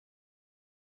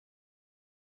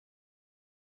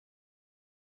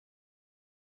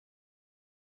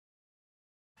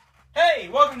Hey,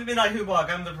 welcome to Midnight Who Blog.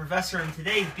 I'm the Professor, and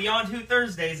today's Beyond Who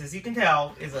Thursdays, as you can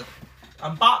tell, is an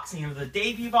unboxing of the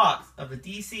debut box of the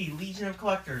DC Legion of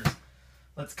Collectors.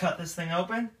 Let's cut this thing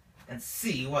open and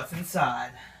see what's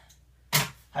inside.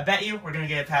 I bet you we're going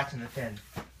to get a patch in the pin.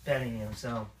 Betting you,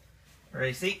 so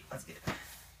ready to see? Let's get it.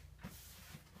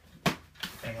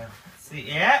 There you go. Let's see.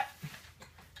 Yeah!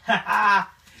 Haha!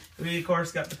 We, of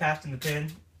course, got the patch in the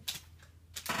pin.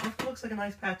 It looks like a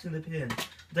nice patch in the pin.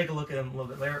 Take a look at them a little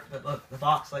bit later, but look, the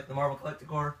box, like the Marvel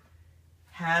Collecticore,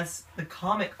 has the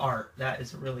comic art. That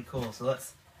is really cool. So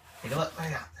let's take a look. What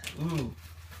I got? Ooh.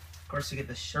 Of course, you get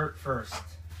the shirt first.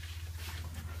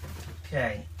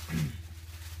 Okay.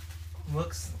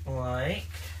 Looks like,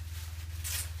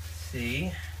 let's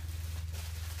see.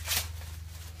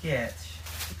 Get.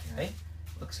 Okay.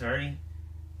 Looks very,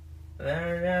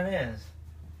 there that is.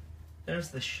 There's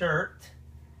the shirt.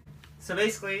 So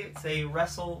basically, it's a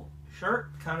wrestle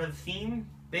shirt kind of theme.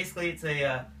 Basically, it's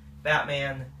a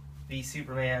Batman v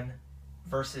Superman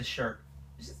versus shirt.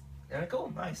 It's just kind of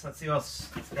cool. Nice. Let's see what else.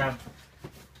 Let's grab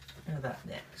that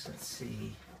next. Let's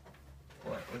see.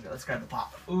 Let's grab the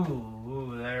pop.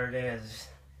 Ooh, there it is.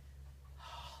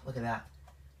 Look at that.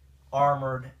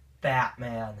 Armored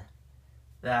Batman.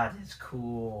 That is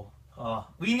cool. Oh,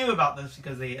 we knew about this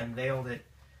because they unveiled it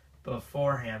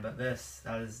beforehand, but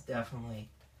that is definitely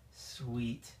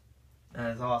sweet.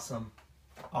 That is awesome.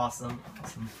 Awesome.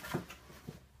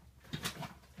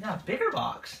 Now, bigger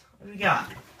box. What do we got?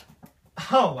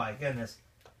 Oh my goodness.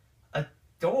 A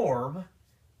Dorb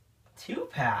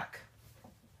 2-pack.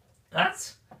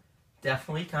 That's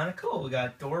definitely kind of cool. We got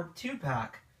a Dorb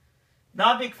 2-pack.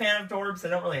 Not a big fan of Dorbs. I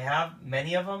don't really have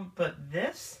many of them, but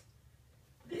these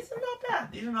are not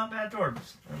bad. These are not bad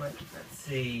Dorbs. Let's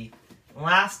see.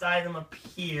 Last item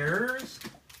appears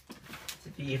to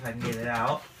be, if I can get it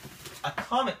out, a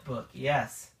comic book.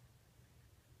 Yes.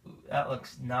 Ooh, that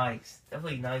looks nice.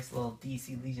 Definitely nice little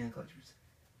DC Legion of Collectors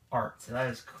art. So that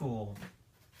is cool.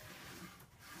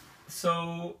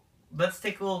 So let's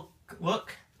take a little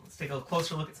look. Let's take a little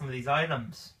closer look at some of these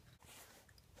items.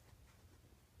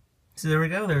 So there we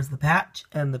go. There's the patch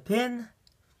and the pin.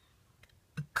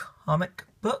 The comic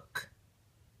book.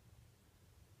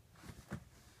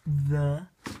 The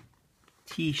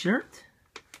t-shirt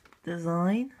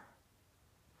design.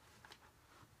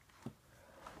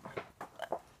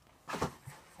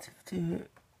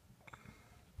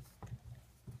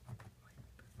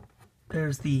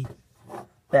 There's the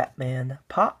Batman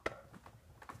pop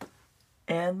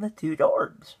and the two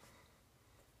Dorbs.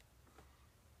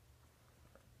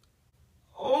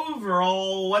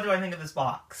 Overall, what do I think of this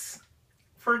box?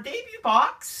 For a debut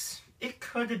box, it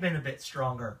could have been a bit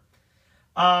stronger.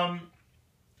 I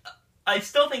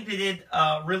still think they did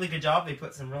a really good job. They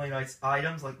put some really nice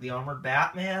items like the Armored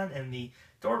Batman and the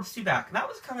Dorbs 2-pack. That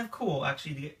was kind of cool,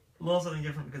 actually, to get a little something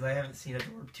different because I haven't seen a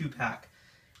Dorb 2-pack.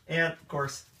 And, of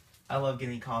course, I love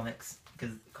getting comics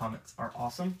because comics are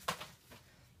awesome.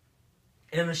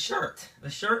 And the shirt. The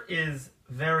shirt is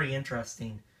very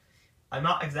interesting. I'm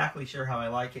not exactly sure how I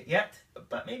like it yet,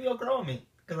 but maybe it'll grow on me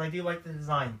because I do like the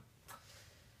design.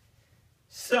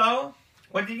 So,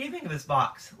 what did you think of this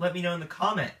box? Let me know in the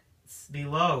comments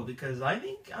below because I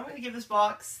think I'm going to give this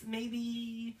box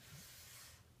maybe...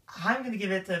 I'm going to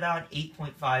give it about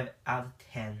 8.5 out of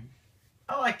 10.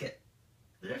 I like it.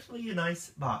 Definitely a nice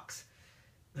box.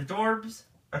 The Dorbs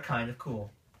are kind of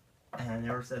cool. And I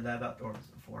never said that about Dorbs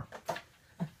before.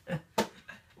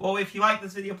 Well, if you like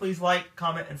this video, please like,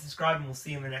 comment, and subscribe, and we'll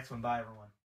see you in the next one. Bye, everyone.